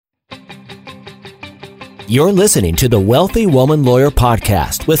You're listening to the Wealthy Woman Lawyer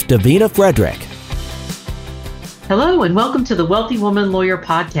Podcast with Davina Frederick. Hello, and welcome to the Wealthy Woman Lawyer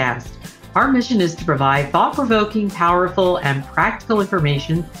Podcast. Our mission is to provide thought-provoking, powerful, and practical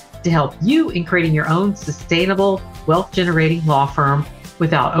information to help you in creating your own sustainable, wealth-generating law firm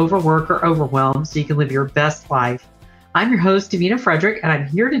without overwork or overwhelm so you can live your best life. I'm your host, Davina Frederick, and I'm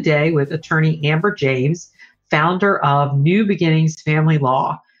here today with attorney Amber James, founder of New Beginnings Family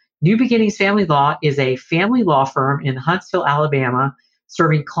Law. New Beginnings Family Law is a family law firm in Huntsville, Alabama,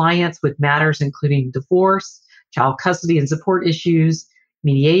 serving clients with matters including divorce, child custody and support issues,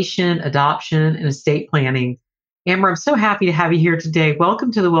 mediation, adoption, and estate planning. Amber, I'm so happy to have you here today.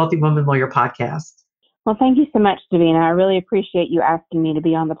 Welcome to the Wealthy Woman Lawyer Podcast. Well, thank you so much, Davina. I really appreciate you asking me to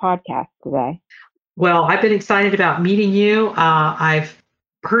be on the podcast today. Well, I've been excited about meeting you. I've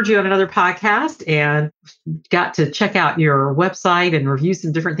heard you on another podcast and got to check out your website and review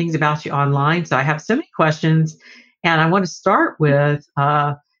some different things about you online. So I have so many questions. And I want to start with,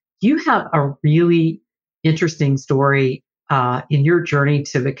 you have a really interesting story in your journey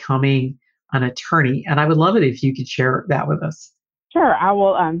to becoming an attorney. And I would love it if you could share that with us. Sure. I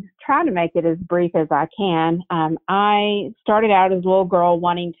will try to make it as brief as I can. I started out as a little girl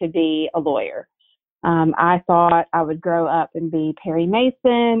wanting to be a lawyer. I thought I would grow up and be Perry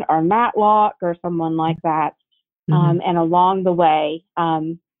Mason or Matlock or someone like that. And along the way,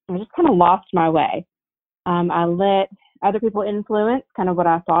 I just kind of lost my way. I let other people influence kind of what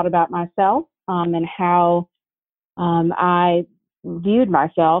I thought about myself and how I viewed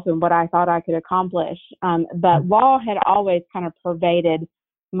myself and what I thought I could accomplish. But law had always kind of pervaded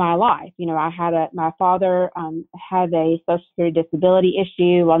my life. You know, my father had a Social Security disability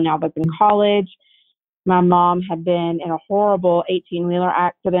issue while I was in college. My mom had been in a horrible 18-wheeler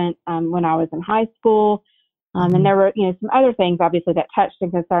accident when I was in high school. And there were, some other things, obviously, that touched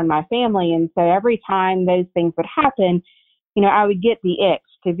and concerned my family. And so every time those things would happen, I would get the itch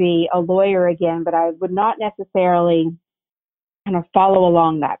to be a lawyer again, but I would not necessarily kind of follow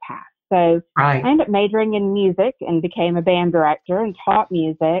along that path. So I ended up majoring in music and became a band director and taught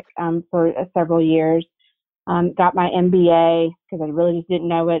music for several years. Got my MBA because I really just didn't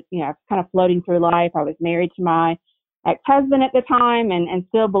know it. I was kind of floating through life. I was married to my ex-husband at the time and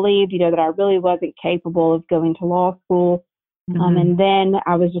still believed, that I really wasn't capable of going to law school. And then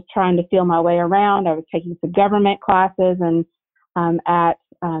I was just trying to feel my way around. I was taking some government classes and at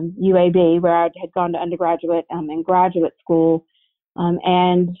UAB, where I had gone to undergraduate and graduate school.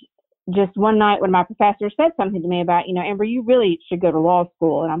 And just one night when my professor said something to me about, Amber, you really should go to law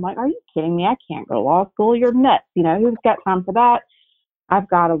school. And I'm like, are you kidding me? I can't go to law school. You're nuts. Who's got time for that? I've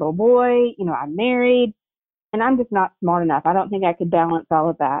got a little boy, I'm married, and I'm just not smart enough. I don't think I could balance all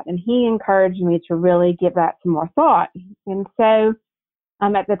of that. And he encouraged me to really give that some more thought. And so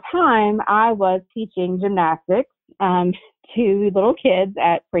at the time, I was teaching gymnastics to little kids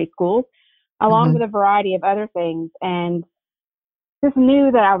at preschool, along with a variety of other things. And just knew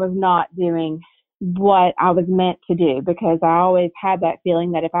that I was not doing what I was meant to do, because I always had that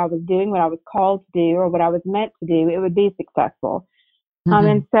feeling that if I was doing what I was called to do or what I was meant to do, it would be successful.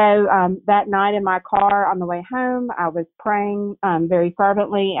 And so that night in my car on the way home, I was praying very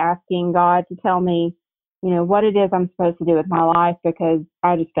fervently, asking God to tell me, what it is I'm supposed to do with my life, because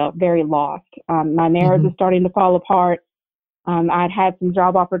I just felt very lost. My marriage was starting to fall apart. I'd had some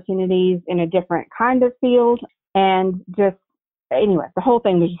job opportunities in a different kind of field, and just anyway, the whole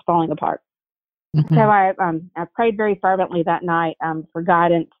thing was just falling apart. So I prayed very fervently that night for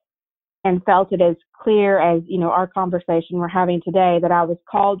guidance, and felt it as clear as, our conversation we're having today, that I was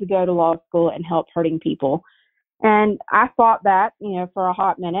called to go to law school and help hurting people. And I fought that, for a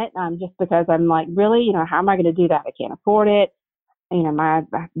hot minute, just because I'm like, really, how am I going to do that? I can't afford it. My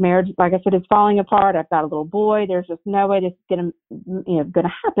marriage, like I said, is falling apart. I've got a little boy. There's just no way this is going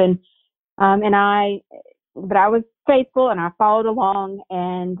to happen. But I was faithful and I followed along,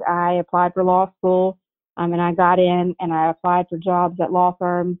 and I applied for law school, and I got in and I applied for jobs at law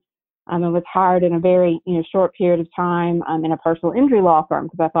firms, and was hired in a very, short period of time in a personal injury law firm,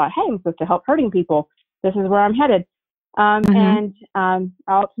 because I thought, hey, I'm supposed to help hurting people. This is where I'm headed. And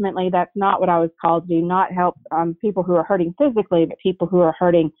ultimately, that's not what I was called to do, not help people who are hurting physically, but people who are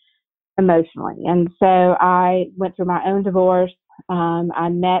hurting emotionally. And so I went through my own divorce. I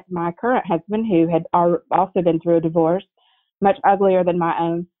met my current husband, who had also been through a divorce, much uglier than my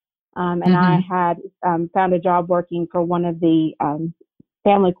own. And I had found a job working for one of the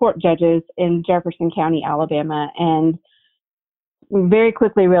family court judges in Jefferson County, Alabama, and very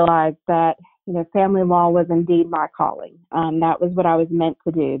quickly realized that, family law was indeed my calling. That was what I was meant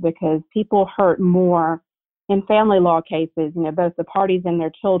to do, because people hurt more in family law cases, both the parties and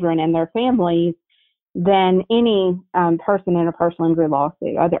their children and their families, than any person in a personal injury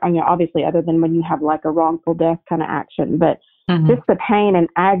lawsuit. Obviously, other than when you have like a wrongful death kind of action, but just the pain and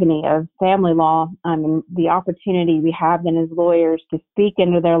agony of family law, and the opportunity we have then as lawyers to speak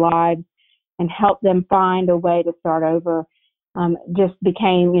into their lives and help them find a way to start over, just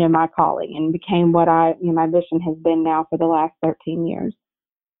became, my calling and became what my mission has been now for the last 13 years.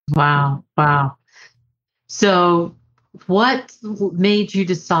 Wow. Wow. So what made you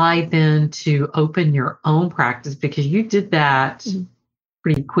decide then to open your own practice? Because you did that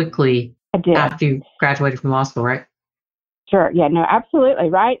pretty quickly I did. after you graduated from law school, right? Sure. Yeah, no, absolutely.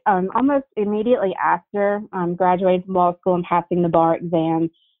 Right. Almost immediately after graduating from law school and passing the bar exam,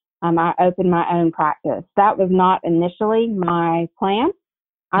 I opened my own practice. That was not initially my plan.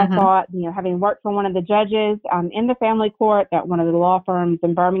 I thought, having worked for one of the judges in the family court, that one of the law firms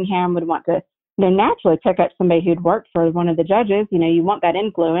in Birmingham would want to, naturally pick up somebody who'd worked for one of the judges. You want that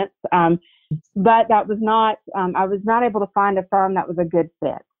influence. But that was not, I was not able to find a firm that was a good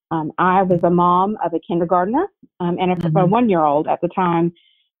fit. I was a mom of a kindergartner and a 1-year-old at the time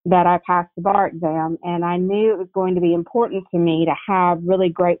that I passed the bar exam. And I knew it was going to be important to me to have really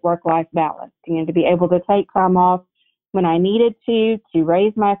great work-life balance, to be able to take time off when I needed to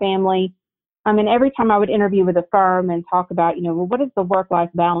raise my family. And every time I would interview with a firm and talk about, well, what is the work-life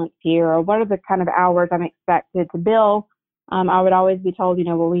balance here, or what are the kind of hours I'm expected to bill, I would always be told,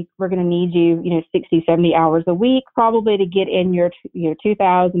 well, we're going to need you, 60, 70 hours a week, probably to get in your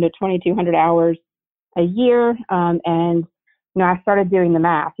 2,000 to 2,200 hours a year. And I started doing the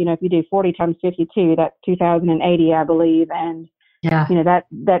math. If you do 40 times 52, that's 2,080, I believe. And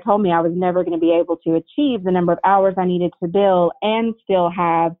that told me I was never going to be able to achieve the number of hours I needed to bill and still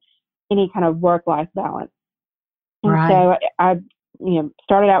have any kind of work-life balance. And so I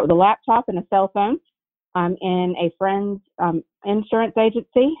started out with a laptop and a cell phone in a friend's insurance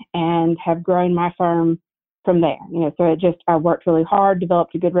agency, and have grown my firm from there. So I worked really hard,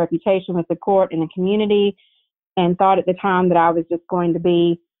 developed a good reputation with the court and the community, and thought at the time that I was just going to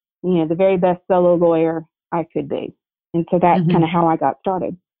be, the very best solo lawyer I could be. And so that's kind of how I got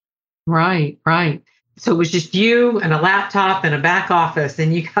started. Right. So it was just you and a laptop and a back office,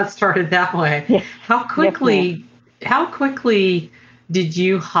 and you got started that way. Yes. How quickly did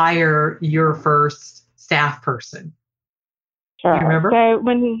you hire your first staff person? Sure. Do you remember? So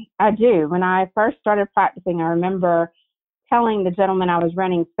when I first started practicing, I remember telling the gentleman I was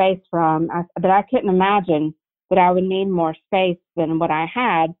renting space from that I couldn't imagine that I would need more space than what I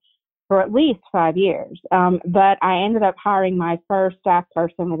had for at least 5 years. But I ended up hiring my first staff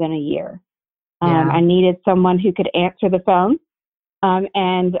person within a year. I needed someone who could answer the phone.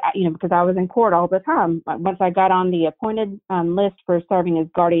 And, because I was in court all the time. Once I got on the appointed list for serving as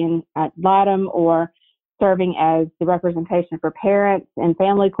guardian ad litem or serving as the representation for parents in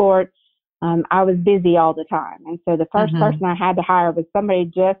family court, I was busy all the time. And so the first person I had to hire was somebody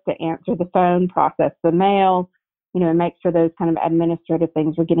just to answer the phone, process the mail, and make sure those kind of administrative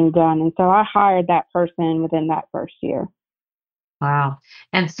things were getting done. And so I hired that person within that first year. Wow.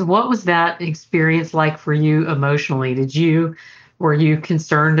 And so what was that experience like for you emotionally? Were you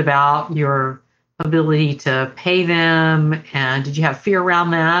concerned about your ability to pay them? And did you have fear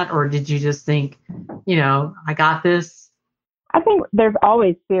around that? Or did you just think, I got this? I think there's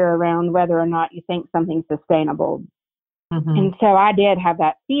always fear around whether or not you think something's sustainable. And so I did have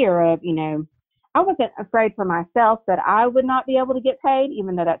that fear of, I wasn't afraid for myself that I would not be able to get paid,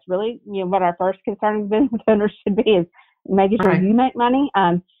 even though that's really, what our first concern as business owners should be, is making sure you make money.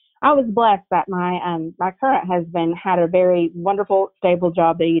 I was blessed that my current husband had a very wonderful, stable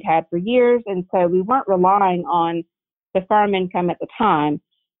job that he'd had for years. And so we weren't relying on the firm income at the time,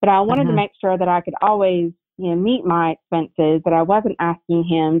 but I wanted to make sure that I could always, meet my expenses, that I wasn't asking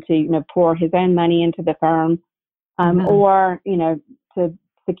him to, pour his own money into the firm, or, to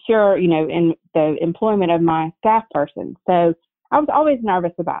secure, in the employment of my staff person. So I was always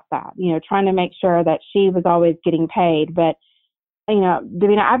nervous about that, trying to make sure that she was always getting paid. But,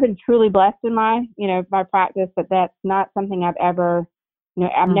 Davina, I've been truly blessed in my, my practice, but that's not something I've ever,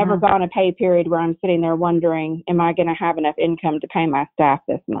 I've never gone a pay period where I'm sitting there wondering, am I going to have enough income to pay my staff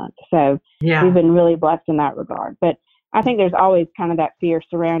this month? So we've been really blessed in that regard. But I think there's always kind of that fear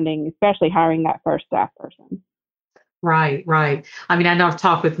surrounding, especially hiring that first staff person. Right. I mean, I know I've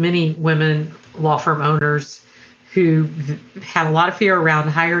talked with many women law firm owners who have a lot of fear around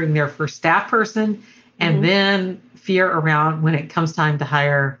hiring their first staff person, and then fear around when it comes time to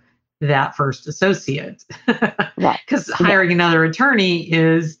hire that first associate. Because hiring another attorney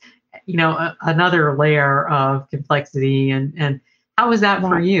is, another layer of complexity. And how was that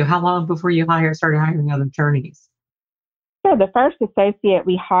for you? How long before you started hiring other attorneys? So Sure. The first associate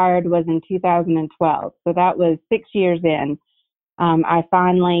we hired was in 2012. So that was 6 years in. I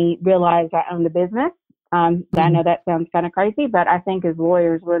finally realized I owned a business. I Mhm. know that sounds kind of crazy, but I think as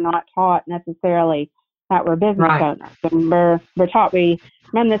lawyers, we're not taught necessarily that we're business Right. owners. And we're taught we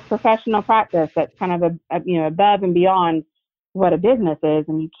run this professional practice that's kind of above and beyond what a business is,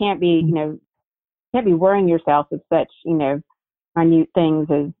 and you can't be can't be worrying yourself with such minute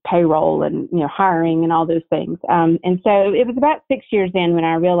things as payroll and hiring and all those things. And so it was about 6 years in when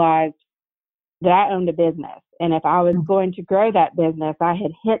I realized that I owned a business. And if I was going to grow that business, I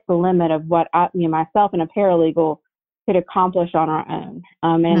had hit the limit of what myself and a paralegal could accomplish on our own.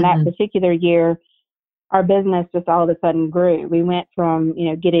 And in that Mhm. particular year, our business just all of a sudden grew. We went from,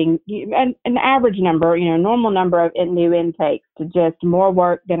 getting an average number, normal number of new intakes to just more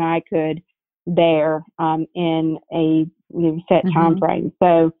work than I could bear in a set time Mhm. frame.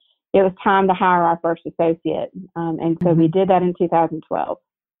 So it was time to hire our first associate. And so we Mhm. did that in 2012.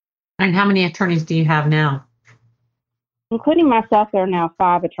 And how many attorneys do you have now? Including myself, there are now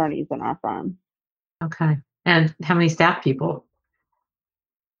 5 attorneys in our firm. Okay. And how many staff people?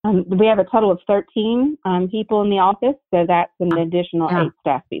 We have a total of 13 people in the office, so that's an additional Yeah. 8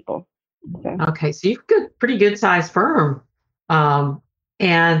 staff people. So Okay. So you've got a pretty good sized firm. Um,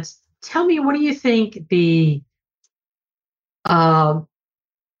 and tell me, uh, what do you think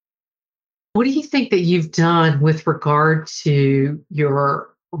that you've done with regard to your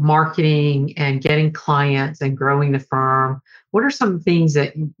marketing and getting clients and growing the firm? What are some things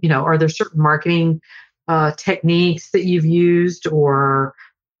that, are there certain marketing techniques that you've used, or,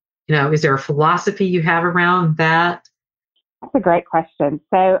 is there a philosophy you have around that? that's a great question.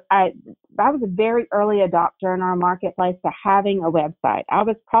 So I was a very early adopter in our marketplace to having a website. I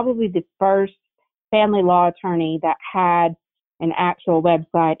was probably the first family law attorney that had an actual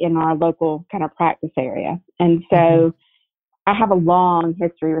website in our local kind of practice area. And Hmm. so I have a long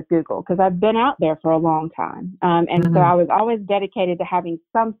history with Google because I've been out there for a long time. And so Hmm. I was always dedicated to having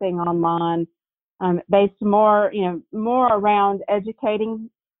something online based more around educating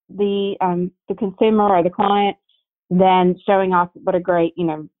the consumer or the client than showing off what a great,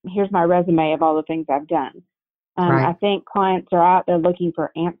 here's my resume of all the things I've done. I Right. think clients are out there looking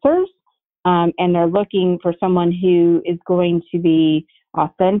for answers, and they're looking for someone who is going to be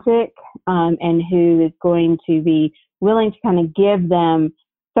authentic, and who is going to be willing to kind of give them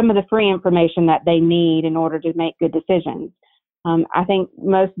some of the free information that they need in order to make good decisions. I think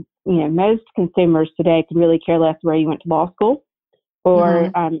most consumers today could really care less where you went to law school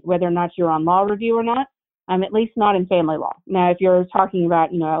or Hmm. whether or not you're on law review or not. At least not in family law. Now, if you're talking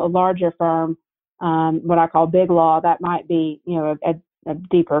about a larger firm, what I call big law, that might be a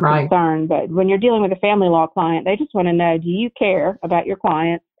deeper Right. concern. But when you're dealing with a family law client, they just want to know: do you care about your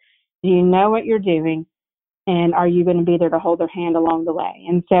client? Do you know what you're doing? And are you going to be there to hold their hand along the way?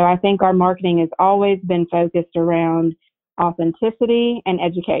 And so I think our marketing has always been focused around authenticity and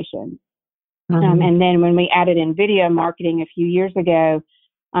education. Hmm. And then when we added in video marketing a few years ago,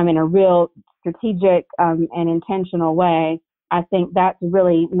 in a real strategic and intentional way, I think that's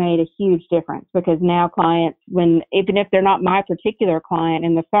really made a huge difference because now clients, even if they're not my particular client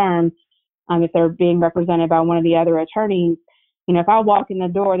in the firm, if they're being represented by one of the other attorneys, if I walk in the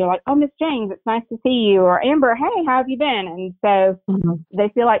door, they're like, "Oh, Miss James, it's nice to see you," or "Amber, hey, how have you been?" And so Hmm. they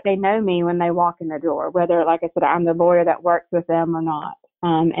feel like they know me when they walk in the door, whether, like I said, I'm the lawyer that works with them or not.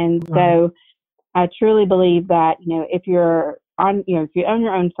 And Right. so I truly believe that, if you're on, if you own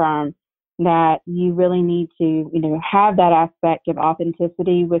your own firm, that you really need to, have that aspect of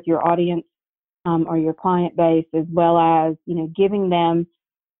authenticity with your audience, or your client base, as well as, giving them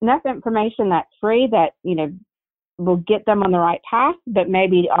enough information that's free that, will get them on the right path, but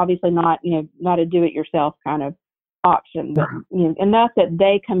maybe obviously not, not a do it yourself kind of option, but, enough that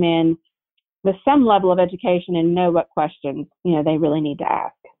they come in with some level of education and know what questions, they really need to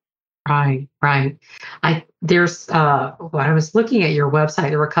ask. Right, right. When I was looking at your website,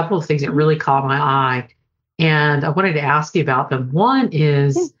 there were a couple of things that Mhm. really caught my eye, and I wanted to ask you about them. One Yeah.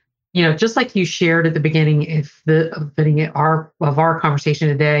 is, just like you shared at the beginning, if the of beginning of our conversation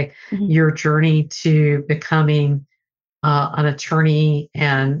today, Mhm. your journey to becoming an attorney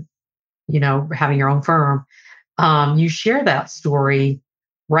and having your own firm. You share that story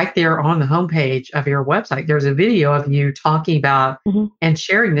right there on the homepage of your website. There's a video of you talking about Mhm. and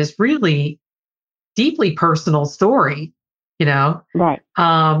sharing this really deeply personal story, you know. Right.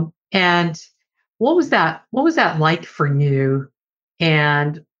 And what was that like for you?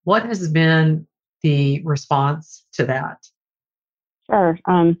 And what has been the response to that? Sure.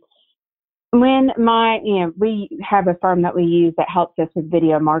 When we have a firm that we use that helps us with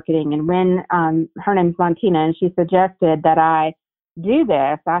video marketing, and when her name's Montina, and she suggested that I do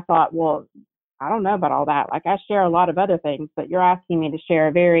this, I thought, well, I don't know about all that. Like, I share a lot of other things, but you're asking me to share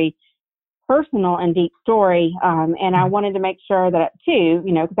a very personal and deep story, and I wanted to make sure that too,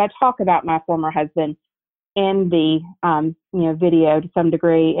 because I talk about my former husband in the video to some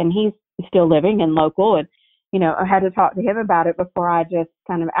degree, and he's still living and local, and I had to talk to him about it before I just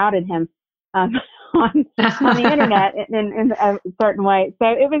kind of outed him um, on the internet in a certain way. So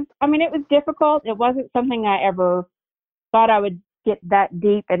it was difficult. It wasn't something I ever thought I would get that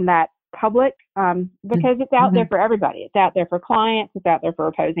deep and that public, because it's out there for everybody. It's out there for clients. It's out there for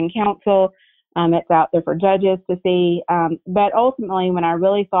opposing counsel. It's out there for judges to see. But ultimately, when I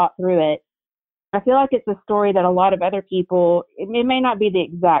really thought through it, I feel like it's a story that a lot of other people, it may not be the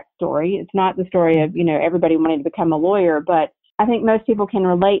exact story. It's not the story of, everybody wanting to become a lawyer, but I think most people can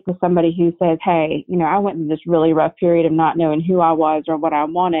relate to somebody who says, hey, I went through this really rough period of not knowing who I was or what I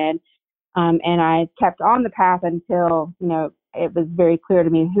wanted. And I kept on the path until, it was very clear to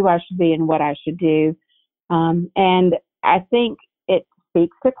me who I should be and what I should do. And I think it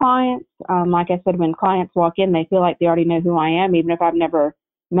speaks to clients. Like I said, when clients walk in, they feel like they already know who I am, even if I've never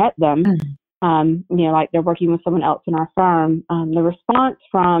met them. Like they're working with someone else in our firm. The response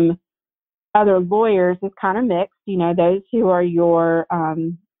from other lawyers is kind of mixed. Those who are your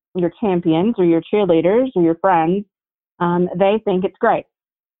champions or your cheerleaders or your friends, they think it's great.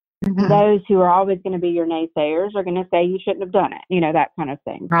 Those who are always going to be your naysayers are going to say you shouldn't have done it, that kind of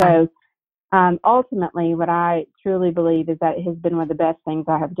thing. Right. So ultimately, what I truly believe is that it has been one of the best things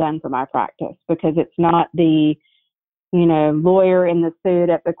I have done for my practice, because it's not the lawyer in the suit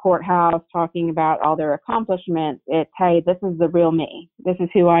at the courthouse talking about all their accomplishments. It's, hey, this is the real me. This is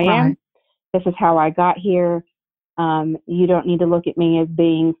who I am. This is how I got here. You don't need to look at me as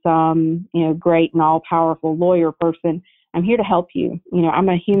being some, great and all-powerful lawyer person. I'm here to help you. I'm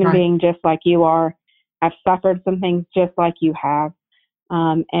a human being just like you are. I've suffered some things just like you have.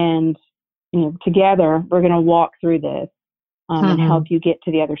 And, together we're going to walk through this and help you get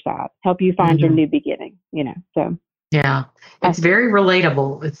to the other side, help you find your new beginning, so. Yeah, it's very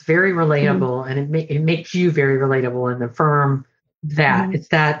relatable. It's very relatable, and it makes you very relatable in the firm. That it's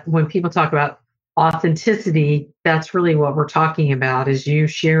that when people talk about authenticity, that's really what we're talking about. Is you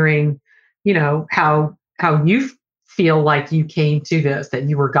sharing, how you feel like you came to this, that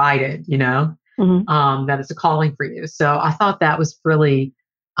you were guided, that it's a calling for you. So I thought that was really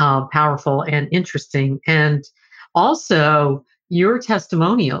powerful and interesting, and also your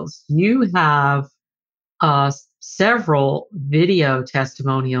testimonials. You have several video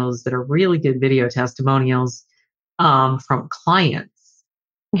testimonials that are really good video testimonials from clients.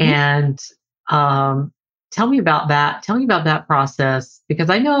 And tell me about that. Tell me about that process, because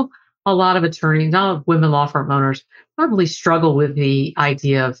I know a lot of attorneys, a lot of women law firm owners probably struggle with the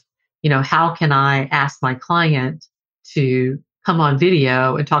idea of, how can I ask my client to come on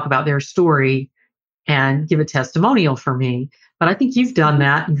video and talk about their story and give a testimonial for me. But I think you've done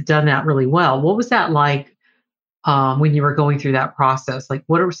that. You've done that really well. What was that like when you were going through that process? Like,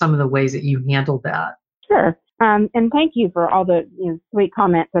 what are some of the ways that you handled that? Sure. And thank you for all the sweet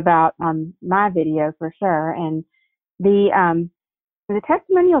comments about my video, for sure. And the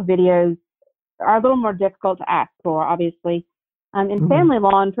testimonial videos are a little more difficult to ask for, obviously, in family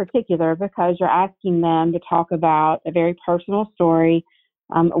law in particular, because you're asking them to talk about a very personal story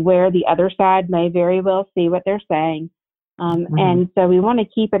where the other side may very well see what they're saying. And so we want to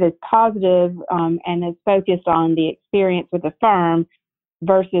keep it as positive and as focused on the experience with the firm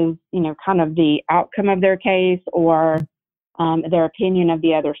versus, kind of the outcome of their case or their opinion of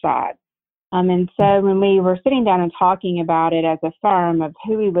the other side. And so when we were sitting down and talking about it as a firm of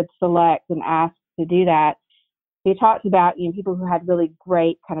who we would select and ask to do that, we talked about, people who had really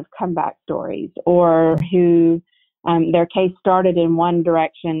great kind of comeback stories, or who their case started in one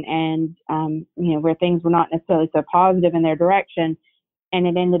direction and, where things were not necessarily so positive in their direction. And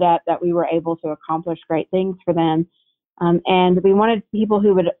it ended up that we were able to accomplish great things for them. And we wanted people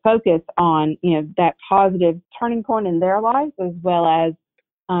who would focus on, that positive turning point in their life, as well as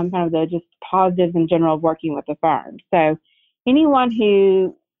kind of the just positives in general of working with the firm. So anyone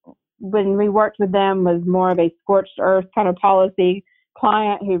who, when we worked with them, was more of a scorched earth kind of policy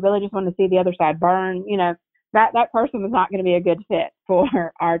client who really just wanted to see the other side burn, that person was not going to be a good fit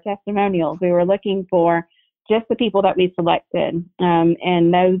for our testimonials. We were looking for just the people that we selected.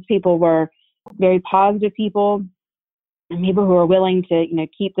 And those people were very positive people, and people who are willing to,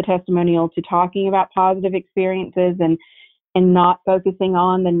 keep the testimonial to talking about positive experiences and not focusing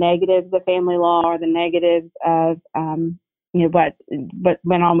on the negatives of family law or the negatives of, what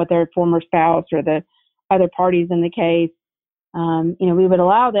went on with their former spouse or the other parties in the case. We would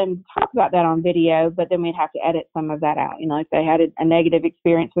allow them to talk about that on video, but then we'd have to edit some of that out. If they had a negative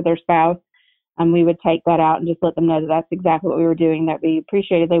experience with their spouse, we would take that out and just let them know that that's exactly what we were doing, that we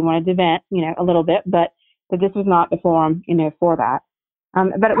appreciated they wanted to vent, a little bit, but that this was not the forum, for that.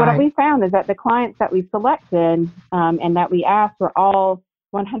 But what we found is that the clients that we selected and that we asked were all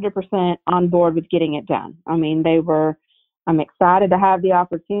 100% on board with getting it done. They were excited to have the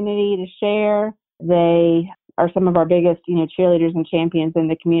opportunity to share. They are some of our biggest, cheerleaders and champions in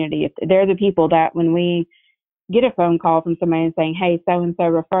the community. They're the people that when we get a phone call from somebody saying, hey, so-and-so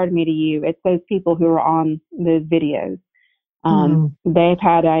referred me to you, it's those people who are on those videos. They've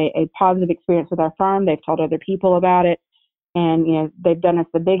had a positive experience with our firm. They've told other people about it. And, they've done us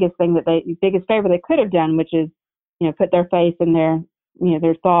the biggest favor they could have done, which is, put their face and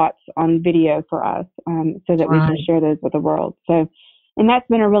their thoughts on video for us, so that we can share those with the world. So, and that's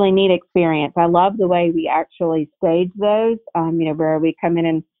been a really neat experience. I love the way we actually stage those, where we come in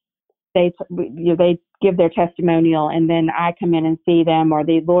and they give their testimonial, and then I come in and see them, or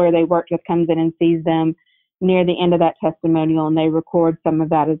the lawyer they worked with comes in and sees them near the end of that testimonial, and they record some of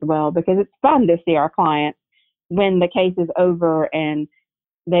that as well, because it's fun to see our clients when the case is over and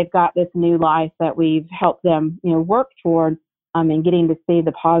they've got this new life that we've helped them, work toward, and getting to see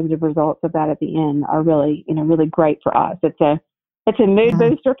the positive results of that at the end are really, really great for us. It's a mood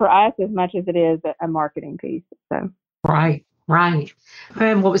booster for us as much as it is a marketing piece. So. Right.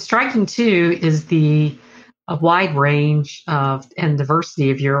 And what was striking too is the a wide range of and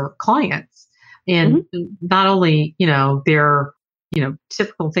diversity of your clients. And not only, their,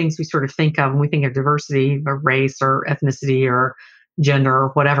 typical things we sort of think of when we think of diversity, or race or ethnicity or gender or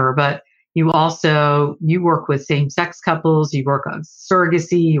whatever, but you work with same-sex couples, you work on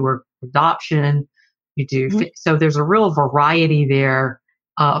surrogacy, you work with adoption, you do. So there's a real variety there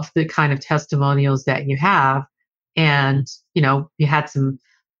of the kind of testimonials that you have. And, you had some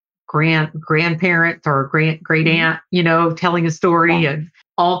grandparent or great aunt, telling a story, and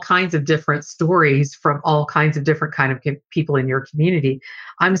all kinds of different stories from all kinds of different kind of people in your community.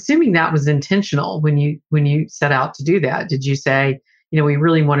 I'm assuming that was intentional when you set out to do that. Did you say, we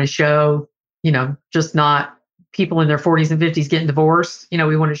really want to show, just not people in their 40s and 50s getting divorced.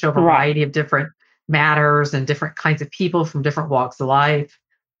 We want to show a variety of different matters and different kinds of people from different walks of life.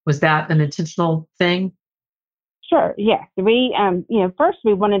 Was that an intentional thing? Sure. Yes. We, first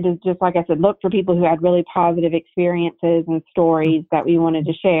we wanted to just, like I said, look for people who had really positive experiences and stories that we wanted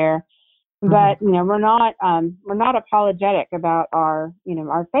to share. But, we're not apologetic about our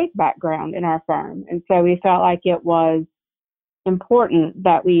faith background in our firm. And so we felt like it was important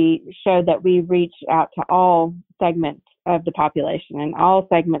that we showed that we reach out to all segments of the population and all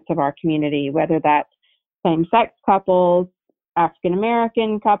segments of our community, whether that's same-sex couples,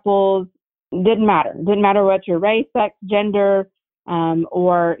 African-American couples. Didn't matter what your race, sex, gender,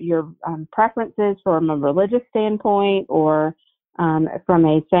 or your preferences from a religious standpoint, or from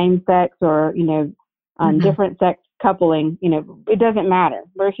a same-sex or different sex coupling. It doesn't matter.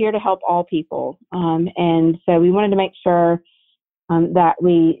 We're here to help all people, and so we wanted to make sure that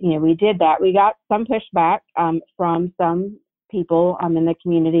we did that. We got some pushback from some people in the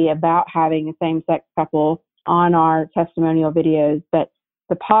community about having a same-sex couple on our testimonial videos, but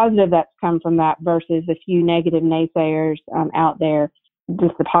the positive that's come from that versus a few negative naysayers out there,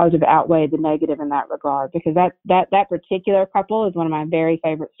 just the positive outweighed the negative in that regard, because that particular couple is one of my very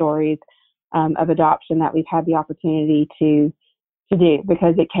favorite stories of adoption that we've had the opportunity to do,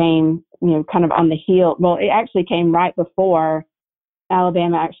 because it came, kind of on the heel. Well, it actually came right before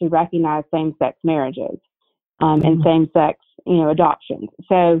Alabama actually recognized same-sex marriages and same-sex, adoptions.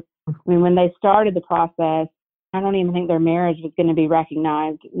 So, when they started the process, I don't even think their marriage was going to be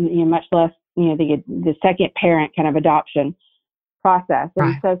recognized, much less, the second parent kind of adoption process.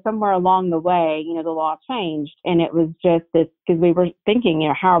 And so somewhere along the way, the law changed, and it was just this, because we were thinking,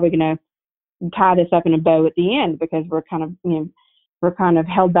 how are we going to tie this up in a bow at the end, because we're kind of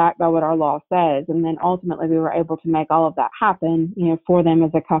held back by what our law says. And then ultimately we were able to make all of that happen, for them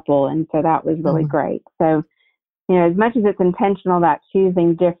as a couple. And so that was really great. So, as much as it's intentional that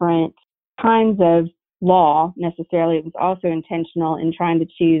choosing different kinds of law necessarily, it was also intentional in trying to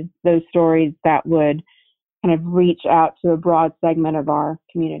choose those stories that would kind of reach out to a broad segment of our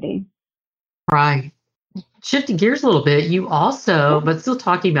community. Right. Shifting gears a little bit, you also, but still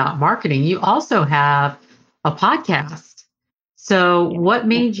talking about marketing, you also have a podcast. So what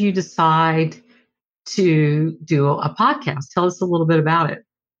made you decide to do a podcast? Tell us a little bit about it.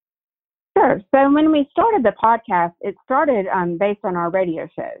 Sure. So when we started the podcast, it started based on our radio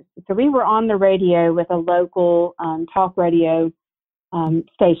shows. So we were on the radio with a local talk radio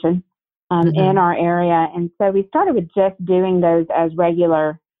station in our area. And so we started with just doing those as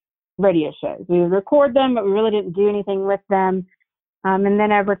regular radio shows. We would record them, but we really didn't do anything with them. And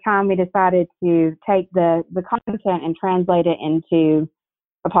then over time, we decided to take the content and translate it into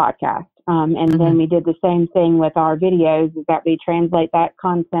a podcast. And then we did the same thing with our videos, is that we translate that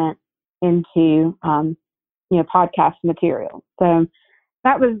content into, podcast material. So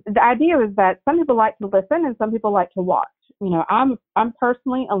that was the idea, was that some people like to listen and some people like to watch. I'm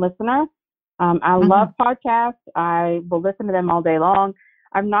personally a listener. I love podcasts. I will listen to them all day long.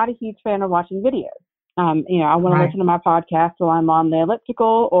 I'm not a huge fan of watching videos. I want to listen to my podcast while I'm on the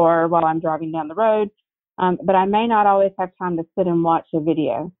elliptical or while I'm driving down the road. But I may not always have time to sit and watch a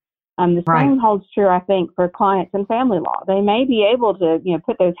video. The same holds true, I think, for clients in family law. They may be able to,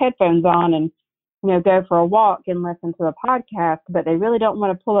 put those headphones on and, go for a walk and listen to a podcast, but they really don't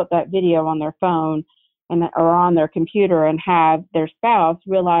want to pull up that video on their phone or on their computer and have their spouse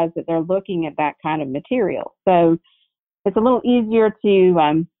realize that they're looking at that kind of material. So it's a little easier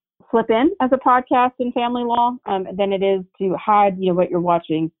to slip in as a podcast in family law than it is to hide, what you're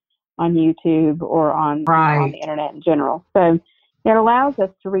watching on YouTube or on the internet in general. So it allows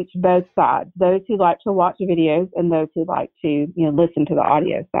us to reach both sides, those who like to watch videos and those who like to, listen to the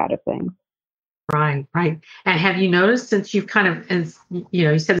audio side of things. Right. And have you noticed, since you've kind of, and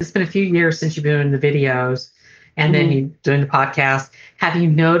you said it's been a few years since you've been doing the videos and then you're doing the podcast, have you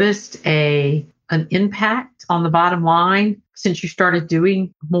noticed an impact on the bottom line since you started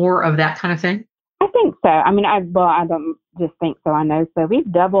doing more of that kind of thing? I think so. I mean, I don't just think so. I know so.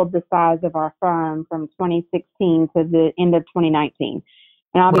 We've doubled the size of our firm from 2016 to the end of 2019.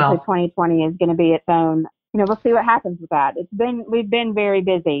 And obviously 2020 is going to be its own, we'll see what happens with that. We've been very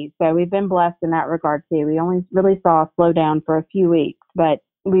busy. So we've been blessed in that regard too. We only really saw a slowdown for a few weeks, but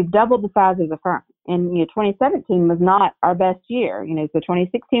we've doubled the size of the firm. And 2017 was not our best year. So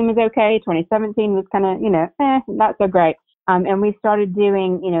 2016 was okay. 2017 was kind of, not so great. And we started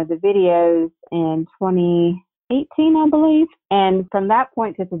doing, the videos in 2018, I believe. And from that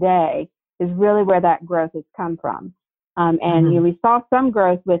point to today is really where that growth has come from. And we saw some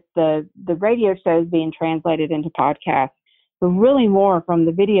growth with the radio shows being translated into podcasts, but really more from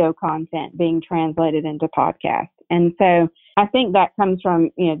the video content being translated into podcasts. And so I think that comes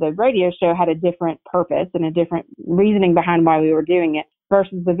from, the radio show had a different purpose and a different reasoning behind why we were doing it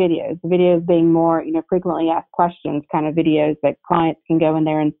versus the videos. The videos being more, frequently asked questions kind of videos that clients can go in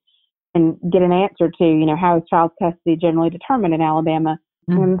there and get an answer to, how is child custody generally determined in Alabama?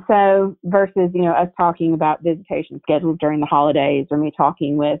 And so versus, us talking about visitation schedules during the holidays, or me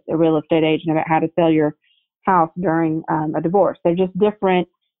talking with a real estate agent about how to sell your house during a divorce. They're just different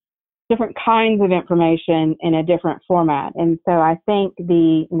kinds of information in a different format. And so I think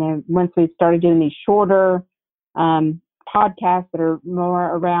once we started doing these shorter podcasts that are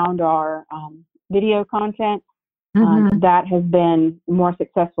more around our video content, that has been more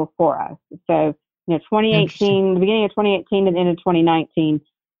successful for us. So, 2018, the beginning of 2018 and the end of 2019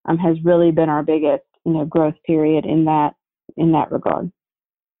 has really been our biggest, growth period in that regard.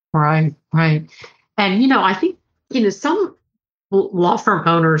 Right. And, I think, some law firm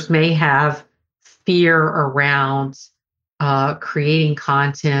owners may have fear around creating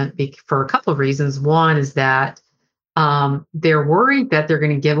content for a couple of reasons. One is that they're worried that they're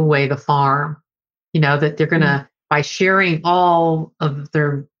going to give away the farm, that they're going to, by sharing all of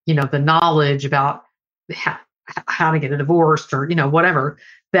their, the knowledge about how to get a divorce or, whatever,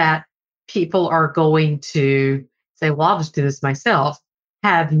 that people are going to say, well, I'll just do this myself.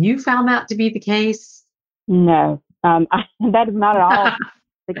 Have you found that to be the case? No, that is not at all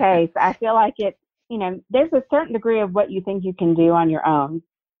the case. I feel like there's a certain degree of what you think you can do on your own.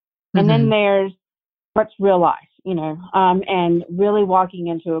 And then there's what's real life, and really walking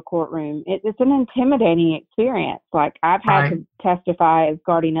into a courtroom. It's an intimidating experience. Like I've had to testify as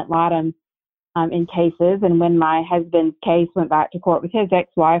guardian ad litem in cases. And when my husband's case went back to court with his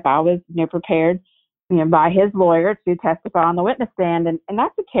ex-wife, I was prepared by his lawyer to testify on the witness stand. And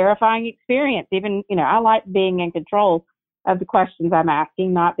that's a terrifying experience. Even, I like being in control of the questions I'm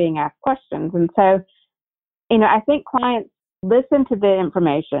asking, not being asked questions. And so, I think clients listen to the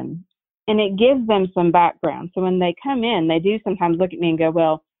information and it gives them some background. So when they come in, they do sometimes look at me and go,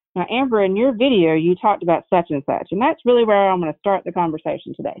 well, now, Amber, in your video, you talked about such and such. And that's really where I'm going to start the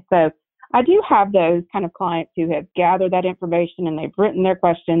conversation today. So I do have those kind of clients who have gathered that information and they've written their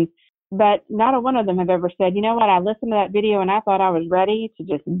questions. But not a one of them have ever said, you know what, I listened to that video and I thought I was ready to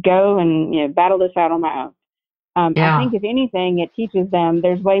just go and battle this out on my own. I Yeah. think if anything, it teaches them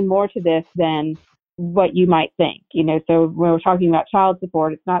there's way more to this than what you might think. So when we're talking about child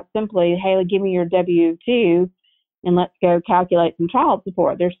support, it's not simply, hey, give me your W-2 and let's go calculate some child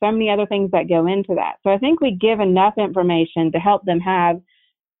support. There's so many other things that go into that. So I think we give enough information to help them have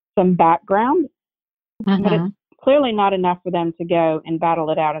some background, but it's Mm-hmm. clearly not enough for them to go and battle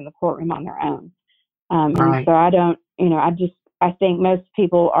it out in the courtroom on their own. And Right. so I think most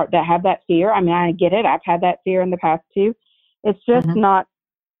people that have that fear. I mean, I get it. I've had that fear in the past too. It's just Mm-hmm. not,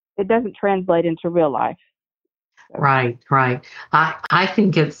 it doesn't translate into real life. So, Right, right. I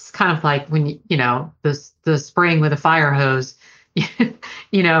think it's kind of like when the spraying with a fire hose.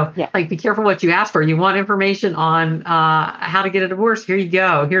 yeah, Like be careful what you ask for. You want information on how to get a divorce? Here you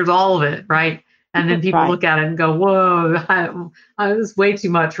go. Here's all of it, right? And then people right, look at it and go, "Whoa, this is way too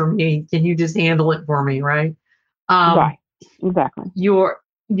much for me. Can you just handle it for me?" Right? Um, right, exactly. your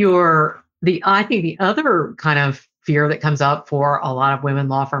I think the other kind of fear that comes up for a lot of women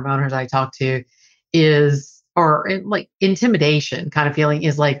law firm owners I talk to is like intimidation kind of feeling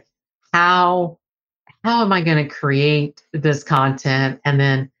is like how how am I going to create this content, and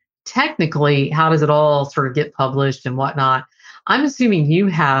then technically how does it all sort of get published and whatnot. I'm assuming you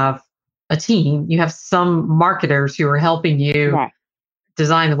have a team, you have some marketers who are helping you Right.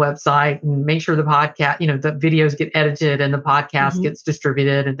 design the website and make sure the podcast, the videos get edited and the podcast Hmm. gets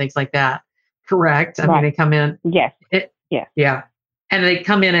distributed and things like that. Correct. I mean, Right. they come in, Yes. it, Yes. yeah. And they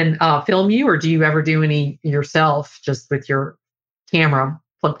come in and film you, or do you ever do any yourself just with your camera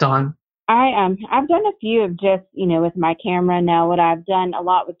flipped on? I've done a few of just with my camera. Now, what I've done a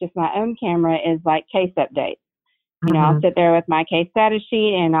lot with just my own camera is like case updates. I'll Hmm. sit there with my case status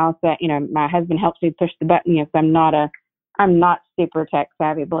sheet, and I'll set. My husband helps me push the button. So I'm not super tech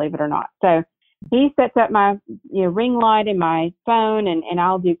savvy, believe it or not. So he sets up my ring light in my phone, and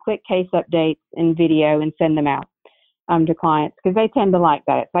I'll do quick case updates in video and send them out to clients because they tend to like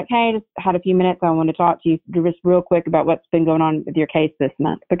that. It's like, hey, just had a few minutes. I want to talk to you just real quick about what's been going on with your case this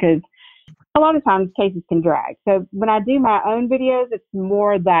month because a lot of times cases can drag. So when I do my own videos, it's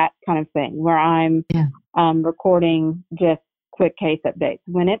more that kind of thing where I'm Yeah. recording just quick case updates.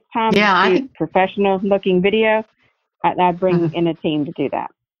 When it's time to Yeah. I shoot think. professional looking video, I bring Mhm. in a team to do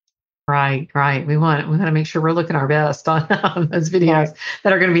that. Right, right. We want to make sure we're looking our best on, on those Right, videos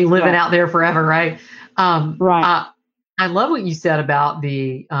that are going to be living right, out there forever, right? Um, right. uh, I love what you said about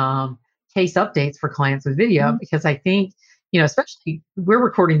the case updates for clients with video Mm-hmm. because I think especially we're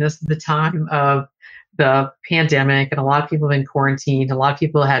recording this at the time of the pandemic, and a lot of people have been quarantined. A lot of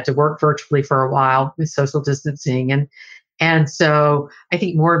people had to work virtually for a while with social distancing, and so I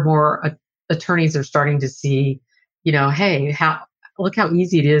think more and more attorneys are starting to see, hey, how look how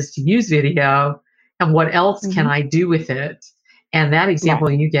easy it is to use video, and what else can Mm-hmm. I do with it. And that Right.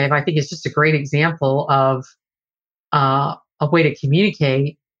 example you gave, I think, is just a great example of a way to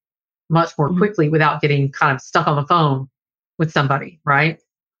communicate much more Mm-hmm. quickly without getting kind of stuck on the phone with somebody, right?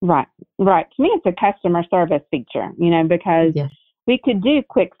 Right, right. To me, it's a customer service feature, because Yeah. we could do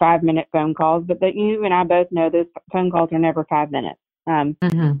quick 5-minute phone calls, but that you and I both know those phone calls are never 5 minutes. Hmm.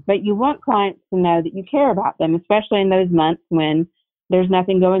 But you want clients to know that you care about them, especially in those months when there's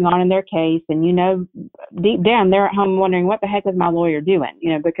nothing going on in their case. And, deep down, they're at home wondering, what the heck is my lawyer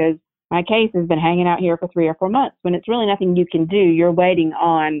doing? Because my case has been hanging out here for 3 or 4 months when it's really nothing you can do. You're waiting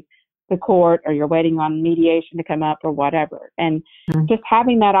on the court or you're waiting on mediation to come up or whatever. And just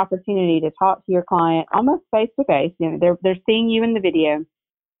having that opportunity to talk to your client almost face to face, they're seeing you in the video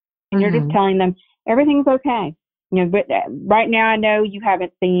and you're just Hmm. telling them everything's okay. But right now I know you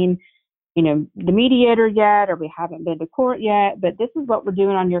haven't seen, the mediator yet, or we haven't been to court yet, but this is what we're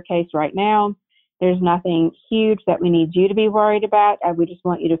doing on your case right now. There's nothing huge that we need you to be worried about. We just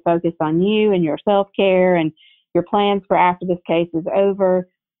want you to focus on you and your self-care and your plans for after this case is over,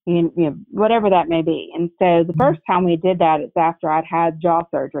 whatever that may be. And so the first time we did that is after I'd had jaw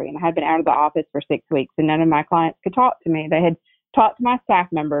surgery and I had been out of the office for 6 weeks and none of my clients could talk to me. They had talked to my staff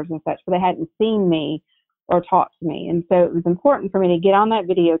members and such, but they hadn't seen me or talked to me. And so it was important for me to get on that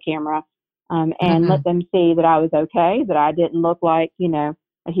video camera and Hmm. let them see that I was okay, that I didn't look like,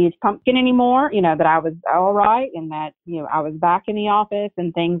 a huge pumpkin anymore, that I was all right and that, I was back in the office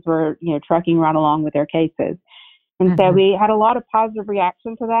and things were, trucking right along with their cases. And so Hmm. we had a lot of positive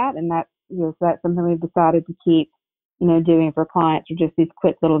reaction to that. And that's, so that's something we've decided to keep, doing for clients or just these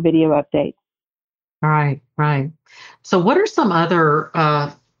quick little video updates. Right, right. So, what are some other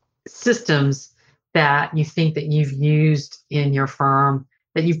systems that you think that you've used in your firm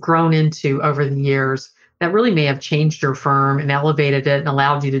that you've grown into over the years that really may have changed your firm and elevated it and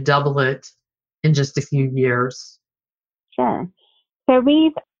allowed you to double it in just a few years? Sure. So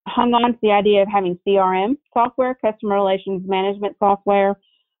we've hung on to the idea of having CRM software, customer relations management software.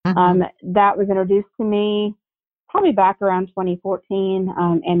 Mm-hmm. That was introduced to me probably back around 2014,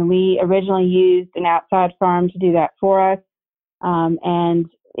 and we originally used an outside firm to do that for us. And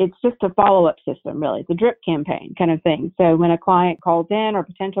it's just a follow-up system, really. It's a drip campaign kind of thing. So when a client calls in or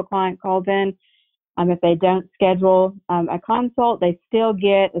potential client calls in, if they don't schedule a consult, they still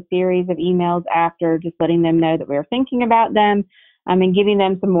get a series of emails after, just letting them know that we're thinking about them, and giving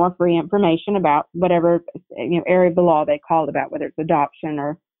them some more free information about whatever area of the law they called about, whether it's adoption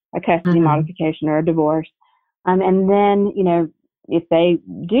or a custody Mm-hmm. modification or a divorce. And then, if they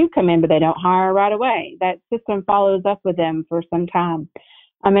do come in but they don't hire right away, that system follows up with them for some time.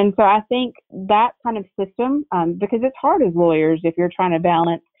 And so I think that kind of system, because it's hard as lawyers if you're trying to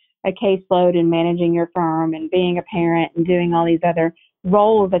balance a caseload and managing your firm and being a parent and doing all these other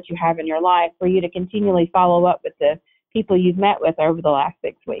roles that you have in your life, for you to continually follow up with the people you've met with over the last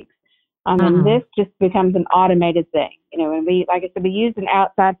 6 weeks. And Mm-hmm. this just becomes an automated thing. And we, like I said, we used an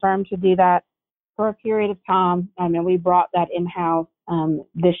outside firm to do that for a period of time. And we brought that in-house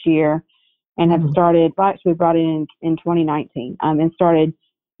this year and have Mm-hmm. started, well, actually we brought it in 2019, and started,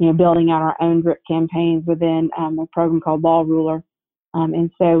 building out our own drip campaigns within a program called Law Ruler.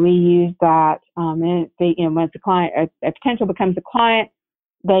 And so we use that, and once a client, a potential becomes a client,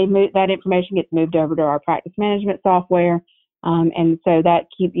 that information gets moved over to our practice management software. And so that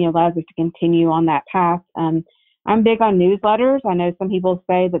allows us to continue on that path. I'm big on newsletters. I know some people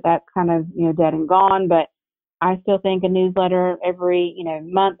say that that's kind of, dead and gone, but I still think a newsletter every,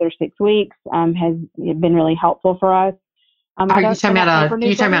 month or 6 weeks, has been really helpful for us. I Are you don't talking send out about paper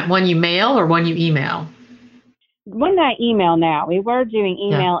you talking newsletters. about one you mail or one you email? When I email now, we were doing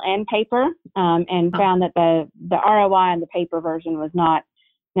Yeah. email and paper, and Oh, found that the ROI in the paper version was not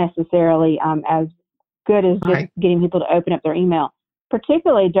necessarily as good as just right. getting people to open up their email.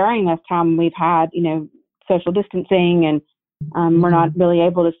 Particularly during this time, we've had social distancing, and we're not Mm-hmm. really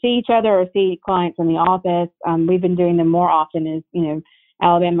able to see each other or see clients in the office. We've been doing them more often as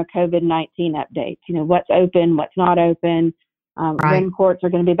Alabama COVID-19 updates. What's open, what's not open, Right. when courts are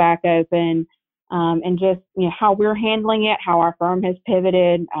going to be back open. And just how we're handling it, how our firm has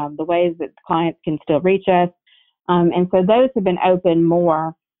pivoted, the ways that clients can still reach us, and so those have been open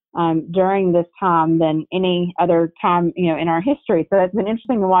more during this time than any other time in our history. So it's been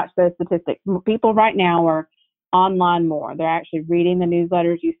interesting to watch those statistics. People right now are online more. They're actually reading the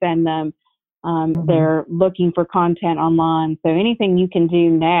newsletters you send them. Mm-hmm. They're looking for content online. So anything you can do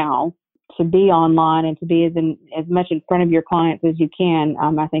now to be online and to be as much in front of your clients as you can,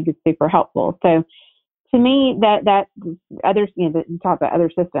 I think is super helpful. So to me, that others, that you talk about other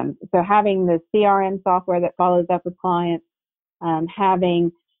systems. So having the CRM software that follows up with clients,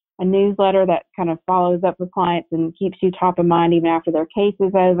 having a newsletter that kind of follows up with clients and keeps you top of mind even after their case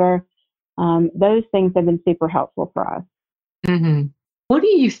is over. Those things have been super helpful for us. Mm-hmm. What do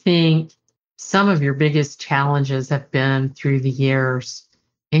you think some of your biggest challenges have been through the years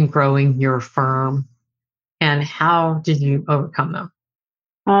in growing your firm, and how did you overcome them?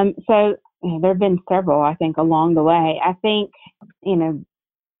 So there have been several, I think, along the way. I think, you know,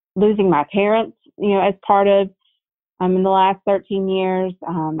 losing my parents, as part of in the last 13 years.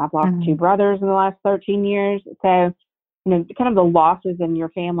 I've lost two Mm-hmm. brothers in the last 13 years. So, kind of the losses in your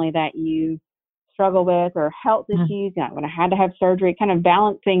family that you struggle with, or health issues, when I had to have surgery, kind of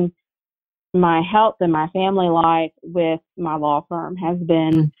balancing my health and my family life with my law firm has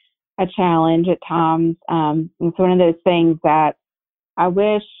been a challenge at times. It's one of those things that I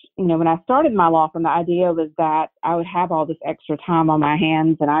wish, when I started my law firm, the idea was that I would have all this extra time on my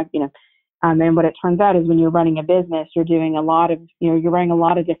hands, and and what it turns out is when you're running a business, you're doing a lot of, you're wearing a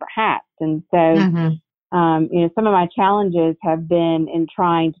lot of different hats. And so, Mm-hmm. some of my challenges have been in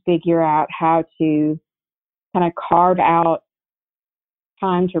trying to figure out how to kind of carve out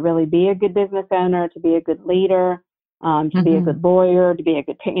time to really be a good business owner, to be a good leader, to be a Mm-hmm. good lawyer, to be a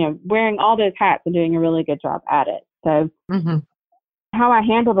good, wearing all those hats and doing a really good job at it. So Mm-hmm. how I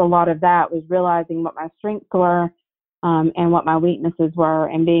handled a lot of that was realizing what my strengths were, and what my weaknesses were,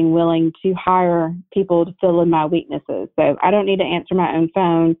 and being willing to hire people to fill in my weaknesses. So I don't need to answer my own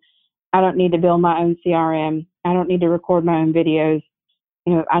phone. I don't need to build my own CRM. I don't need to record my own videos.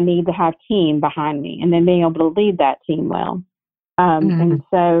 I need to have team behind me, and then being able to lead that team well. Mm-hmm. And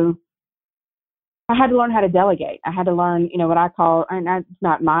so I had to learn how to delegate. I had to learn, what I call, and it's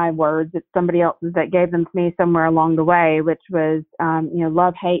not my words, it's somebody else's that gave them to me somewhere along the way, which was,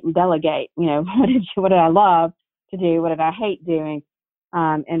 love, hate, and delegate. What did I love to do? What did I hate doing?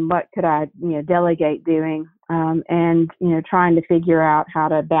 And what could I, delegate doing? And, trying to figure out how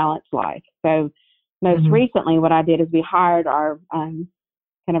to balance life. So most Mm-hmm. recently, what I did is we hired our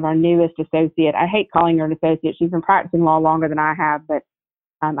kind of our newest associate. I hate calling her an associate. She's been practicing law longer than I have, but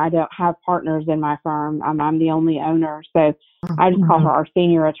I don't have partners in my firm. I'm the only owner. So I just call her our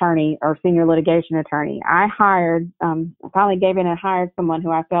senior attorney or senior litigation attorney. I finally gave in and hired someone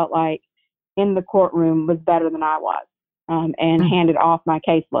who I felt like in the courtroom was better than I was, and handed off my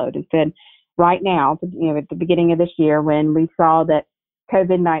caseload and said, right now, at the beginning of this year, when we saw that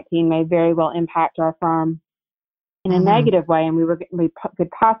COVID-19 may very well impact our firm in a negative way, and we could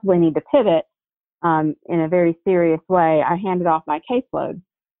possibly need to pivot in a very serious way, I handed off my caseload.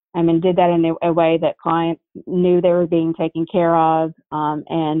 And did that in a way that clients knew they were being taken care of.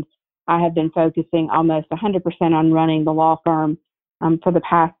 And I have been focusing almost 100% on running the law firm for the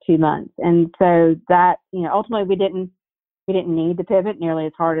past 2 months. And so that, ultimately we didn't need to pivot nearly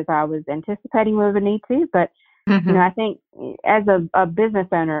as hard as I was anticipating we would need to. But, I think as a business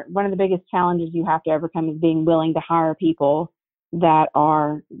owner, one of the biggest challenges you have to overcome is being willing to hire people that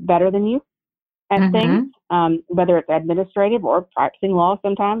are better than you at things, whether it's administrative or practicing law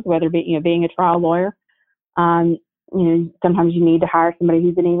sometimes, whether being a trial lawyer. Sometimes you need to hire somebody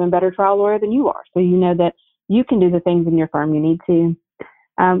who's an even better trial lawyer than you are. So you know that you can do the things in your firm you need to.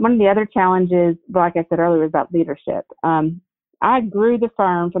 One of the other challenges, like I said earlier, is about leadership. I grew the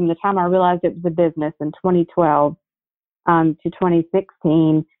firm from the time I realized it was a business in 2012 to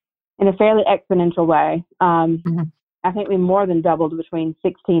 2016 in a fairly exponential way. I think we more than doubled between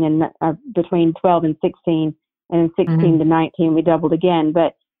 12 and 16, and in 16 to 19 we doubled again.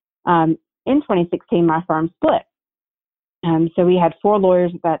 But in 2016, my firm split. So we had 4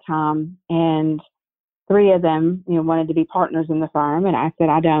 lawyers at that time, and 3 of them, wanted to be partners in the firm. And I said,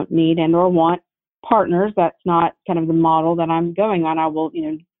 I don't need and or want partners. That's not kind of the model that I'm going on. I will,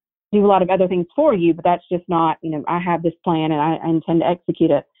 do a lot of other things for you, but that's just not, I have this plan and I intend to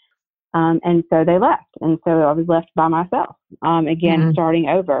execute it. And so they left. And so I was left by myself, again, starting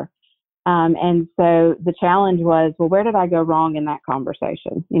over. And so the challenge was, well, where did I go wrong in that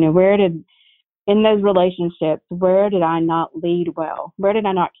conversation? In those relationships, where did I not lead well? Where did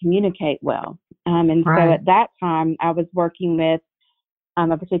I not communicate well? So at that time, I was working with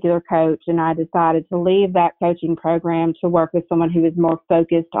a particular coach, and I decided to leave that coaching program to work with someone who is more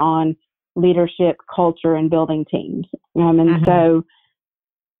focused on leadership, culture, and building teams. So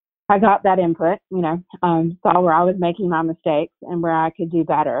I got that input, saw where I was making my mistakes and where I could do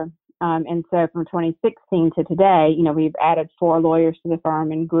better. And so from 2016 to today, we've added 4 lawyers to the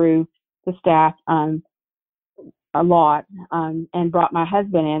firm and grew the staff a lot, and brought my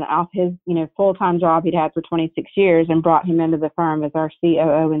husband in off his, full-time job he'd had for 26 years and brought him into the firm as our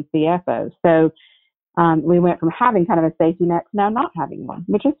COO and CFO. So we went from having kind of a safety net to now not having one,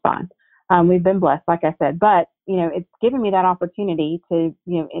 which is fine. We've been blessed, like I said, but, it's given me that opportunity to,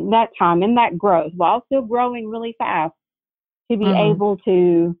 in that time, in that growth, while still growing really fast, to be able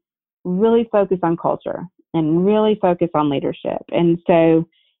to really focus on culture and really focus on leadership. And so,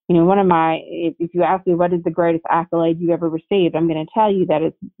 if you ask me what is the greatest accolade you ever received, I'm going to tell you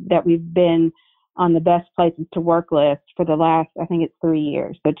that we've been on the best places to work list for the last, I think it's 3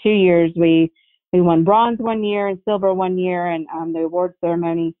 years. So 2 years, we won bronze one year and silver one year, and the award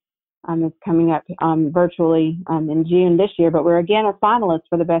ceremony is coming up virtually in June this year, but we're again a finalist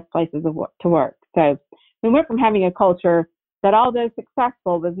for the best places to work. So we went from having a culture that, although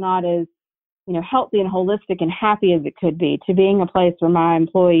successful, was not as healthy and holistic and happy as it could be, to being a place where my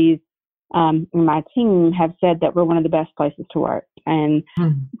employees and my team have said that we're one of the best places to work. And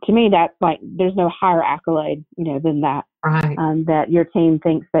to me, that's like, there's no higher accolade, than that, that your team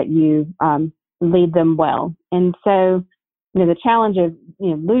thinks that you lead them well. And so, the challenge of,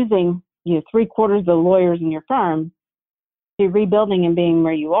 losing, 3/4 of the lawyers in your firm to rebuilding and being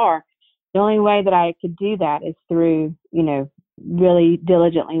where you are, the only way that I could do that is through, really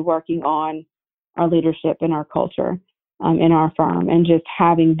diligently working on our leadership and our culture in our firm, and just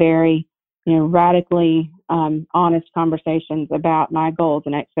having very, radically honest conversations about my goals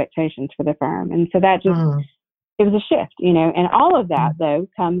and expectations for the firm. And so that just, it was a shift, and all of that though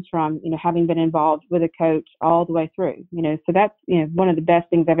comes from, having been involved with a coach all the way through, so that's, one of the best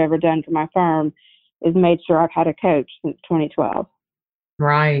things I've ever done for my firm is made sure I've had a coach since 2012.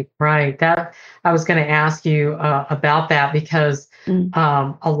 Right. That I was going to ask you about that, because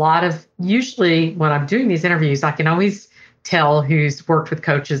a lot of, usually when I'm doing these interviews, I can always tell who's worked with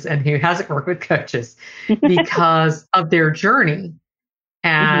coaches and who hasn't worked with coaches because of their journey.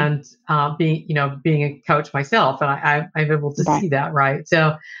 And being a coach myself, and I'm able to see that, right?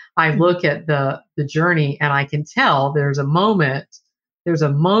 So I look at the journey, and I can tell there's a moment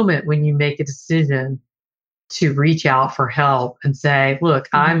when you make a decision to reach out for help and say, look,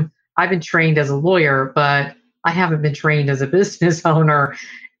 I've been trained as a lawyer, but I haven't been trained as a business owner.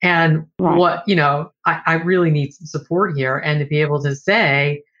 And Right. I really need some support here. And to be able to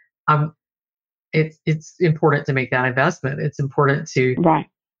say, um, it's important to make that investment. It's important to Right.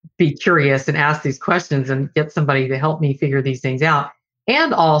 be curious and ask these questions and get somebody to help me figure these things out.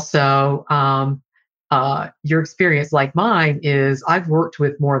 And also, your experience, like mine, is I've worked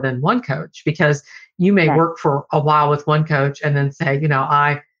with more than one coach, because you may Right. work for a while with one coach and then say, now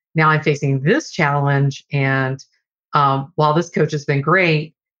I'm facing this challenge, and while this coach has been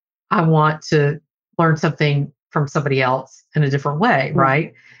great, I want to learn something from somebody else in a different way, Right.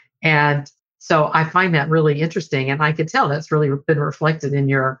 right? And so I find that really interesting, and I could tell that's really been reflected in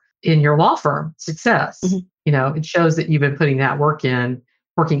your law firm success. Mhm. It shows that you've been putting that work in,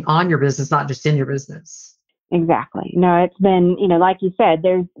 working on your business, not just in your business. Exactly. No, it's been, like you said,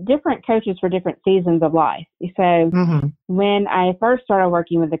 there's different coaches for different seasons of life. So Hmm. when I first started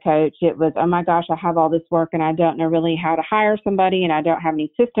working with the coach, it was, oh my gosh, I have all this work and I don't know really how to hire somebody and I don't have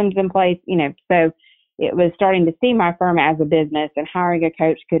any systems in place, So it was starting to see my firm as a business, and hiring a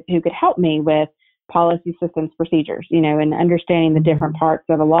coach who could help me with policy, systems, procedures, and understanding the different Hmm. parts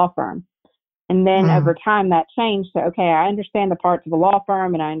of a law firm. And then over Hmm. time that changed to, okay, I understand the parts of a law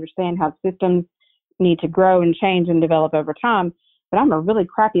firm and I understand how systems need to grow and change and develop over time, but I'm a really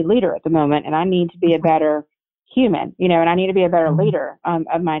crappy leader at the moment and I need to be a better human, and I need to be a better leader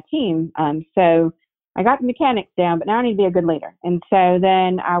of my team. So I got the mechanics down, but now I need to be a good leader. And so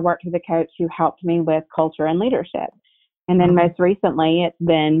then I worked with a coach who helped me with culture and leadership. And then Hmm. most recently, it's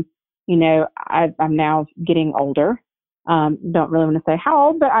been, I'm now getting older. Don't really want to say how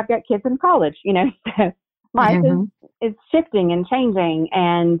old, but I've got kids in college, so life Hmm. is shifting and changing,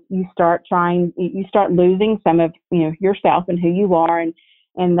 and you start losing some of, yourself and who you are,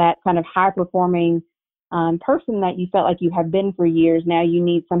 and that kind of high performing person that you felt like you have been for years. Now you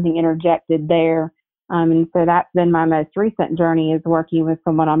need something interjected there. And so that's been my most recent journey, is working with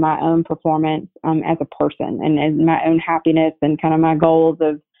someone on my own performance as a person, and my own happiness, and kind of my goals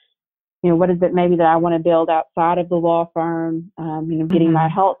of, what is it maybe that I want to build outside of the law firm, getting my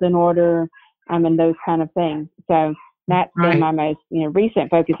Hmm. health in order, and those kind of things. So that's been Right. my most,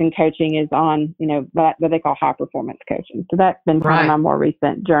 recent focus in coaching, is on, what they call high performance coaching. So that's been kind of Right. my more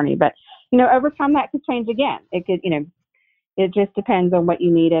recent journey. But, over time that could change again. It could, it just depends on what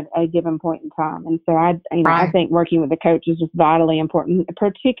you need at a given point in time. And so I Right. think working with a coach is just vitally important,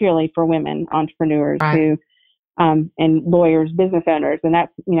 particularly for women entrepreneurs Right. who, and lawyers, business owners. And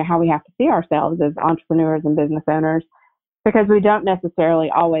that's, how we have to see ourselves as entrepreneurs and business owners, because we don't necessarily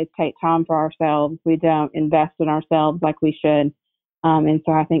always take time for ourselves. We don't invest in ourselves like we should. And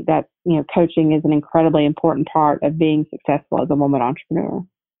so I think that, coaching is an incredibly important part of being successful as a woman entrepreneur.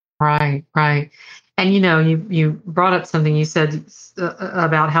 Right, right. And you brought up something you said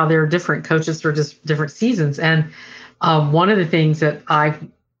about how there are different coaches for just different seasons. And one of the things that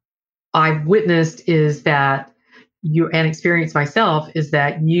I've witnessed is that and experienced myself, is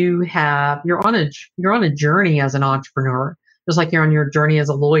that you're on a journey as an entrepreneur, just like you're on your journey as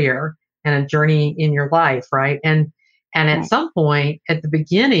a lawyer, and a journey in your life, right? And at Right. some point at the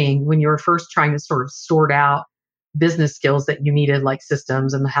beginning, when you were first trying to sort of sort out business skills that you needed, like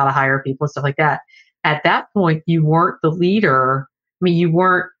systems and how to hire people and stuff like that, at that point you weren't the leader. I mean, you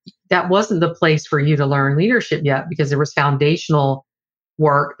weren't that wasn't the place for you to learn leadership yet, because there was foundational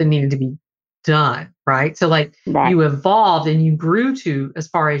work that needed to be done, right? So like Right. you evolved and you grew to as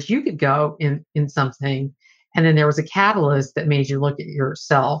far as you could go in something, and then there was a catalyst that made you look at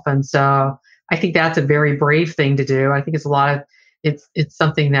yourself. And so I think that's a very brave thing to do. I think it's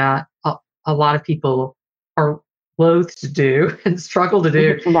something that a lot of people are loath to do and struggle to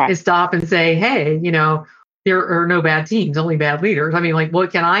do, Right. is stop and say, hey, there are no bad teams, only bad leaders. I mean, like,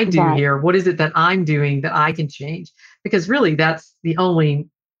 what can I do Right. here? What is it that I'm doing that I can change? Because really, that's the only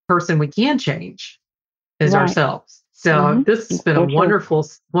person we can change, is Right. ourselves. So Mm-hmm. this has It's been a so true. wonderful,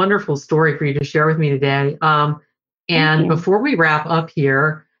 wonderful story for you to share with me today. Thank And you. before we wrap up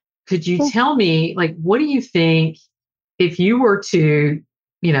here, could you Sure. tell me, like, what do you think, if you were to,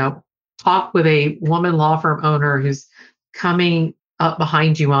 you know, talk with a woman law firm owner who's coming up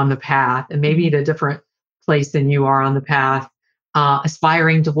behind you on the path, and maybe Mhm. at a different place than you are on the path,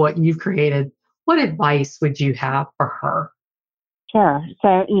 aspiring to what you've created, what advice would you have for her? Sure.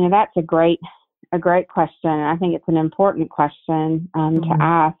 So, that's a great question. I think it's an important question to Mhm.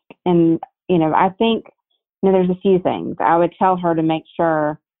 ask. And, I think, there's a few things. I would tell her to make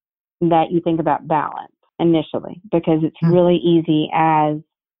sure that you think about balance initially, because it's really easy as,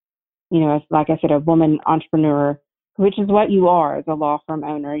 as, like I said, a woman entrepreneur, which is what you are as a law firm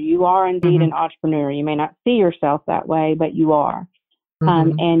owner. You are indeed an Mhm. entrepreneur. You may not see yourself that way, but you are.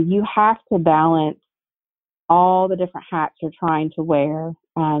 Mhm. And you have to balance all the different hats you're trying to wear.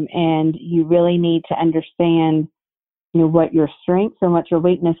 And you really need to understand, what your strengths and what your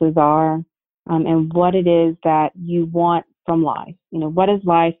weaknesses are, and what it is that you want from life. What is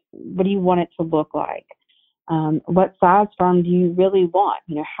life? What do you want it to look like? What size firm do you really want?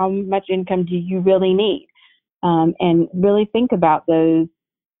 How much income do you really need? And really think about those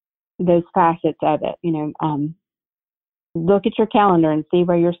facets of it. Look at your calendar and see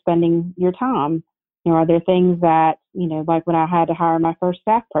where you're spending your time. Are there things that, like when I had to hire my first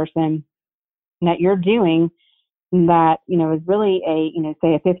staff person, that you're doing that, is really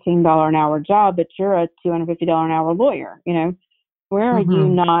say a $15 an hour job, but you're a $250 an hour lawyer, where are you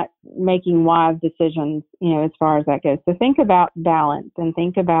not making wise decisions, as far as that goes? So think about balance and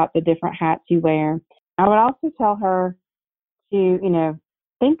think about the different hats you wear. I would also tell her to,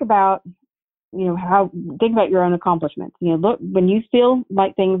 think about your own accomplishments. Look, when you feel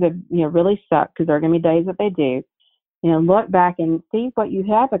like things have, really suck, because there are going to be days that they do, look back and see what you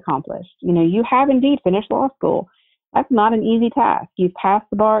have accomplished. You have indeed finished law school. That's not an easy task. You've passed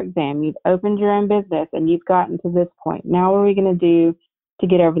the bar exam, you've opened your own business, and you've gotten to this point. Now what are we going to do to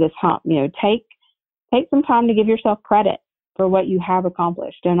get over this hump? Take some time to give yourself credit for what you have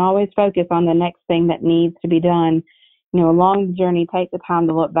accomplished. Don't always focus on the next thing that needs to be done. Along the journey, take the time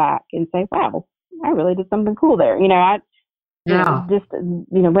to look back and say, wow, I really did something cool there. When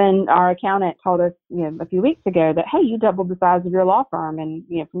our accountant told us, a few weeks ago that, hey, you doubled the size of your law firm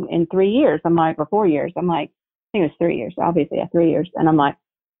in 3 years. I'm like, or 4 years. I'm like, I think it was 3 years, obviously, 3 years. And I'm like,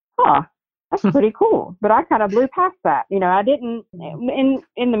 that's pretty cool. But I kind of blew past that. I didn't, in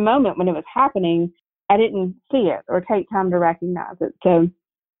the moment when it was happening, I didn't see it or take time to recognize it. So,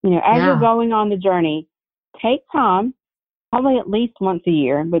 as you're going on the journey, take time, probably at least once a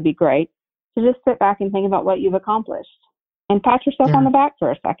year would be great, to just sit back and think about what you've accomplished and pat yourself on the back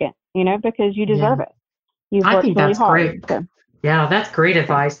for a second, because you deserve it. You've worked really hard. Great. Yeah, that's great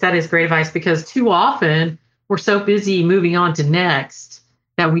advice. That is great advice, because too often we're so busy moving on to next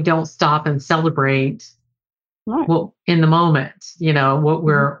that we don't stop and celebrate in the moment,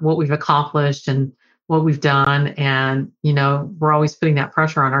 what we've accomplished and what we've done. And, we're always putting that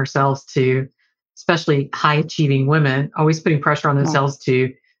pressure on ourselves to, especially high achieving women, always putting pressure on themselves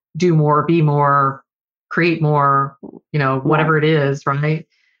to do more, be more, create more, whatever it is. Right.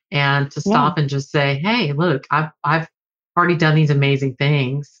 And to stop and just say, hey, look, I've already done these amazing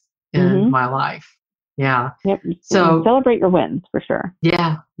things in my life. Yeah. Yep. So celebrate your wins for sure.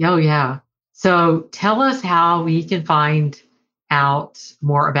 Yeah. Oh, yeah. So tell us how we can find out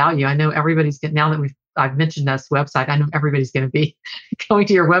more about you. I know everybody's now that I've mentioned this website, I know everybody's going to be going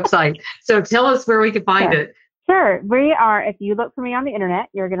to your website. So tell us where we can find it. Sure. We are, if you look for me on the internet,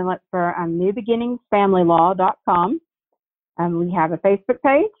 you're going to look for newbeginningsfamilylaw.com. We have a Facebook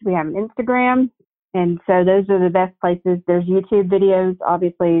page. We have an Instagram. And so those are the best places. There's YouTube videos.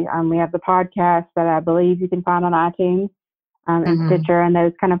 Obviously, we have the podcast that I believe you can find on iTunes and Stitcher and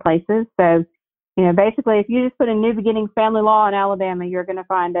those kind of places. So, basically, if you just put in New Beginnings Family Law in Alabama, you're going to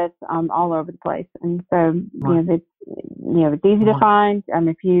find us all over the place. And so, it's easy to find.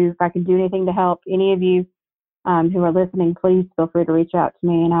 If I can do anything to help any of you who are listening, please feel free to reach out to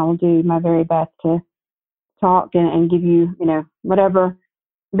me, and I will do my very best to talk and give you, whatever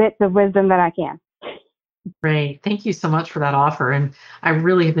bits of wisdom that I can. Great. Thank you so much for that offer. And I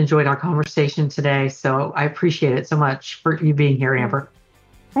really have enjoyed our conversation today. So I appreciate it so much for you being here, Amber.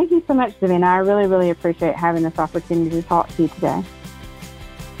 Thank you so much, Davina. I really, really appreciate having this opportunity to talk to you today.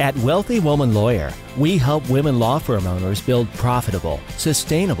 At Wealthy Woman Lawyer, we help women law firm owners build profitable,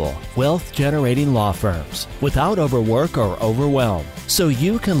 sustainable, wealth-generating law firms without overwork or overwhelm, so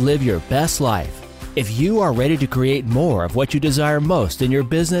you can live your best life. If you are ready to create more of what you desire most in your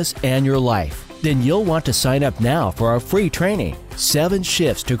business and your life, then you'll want to sign up now for our free training, 7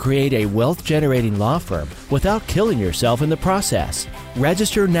 Shifts to Create a Wealth-Generating Law Firm Without Killing Yourself in the Process.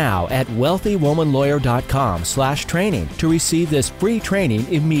 Register now at wealthywomanlawyer.com/training to receive this free training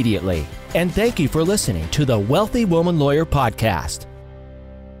immediately. And thank you for listening to the Wealthy Woman Lawyer Podcast.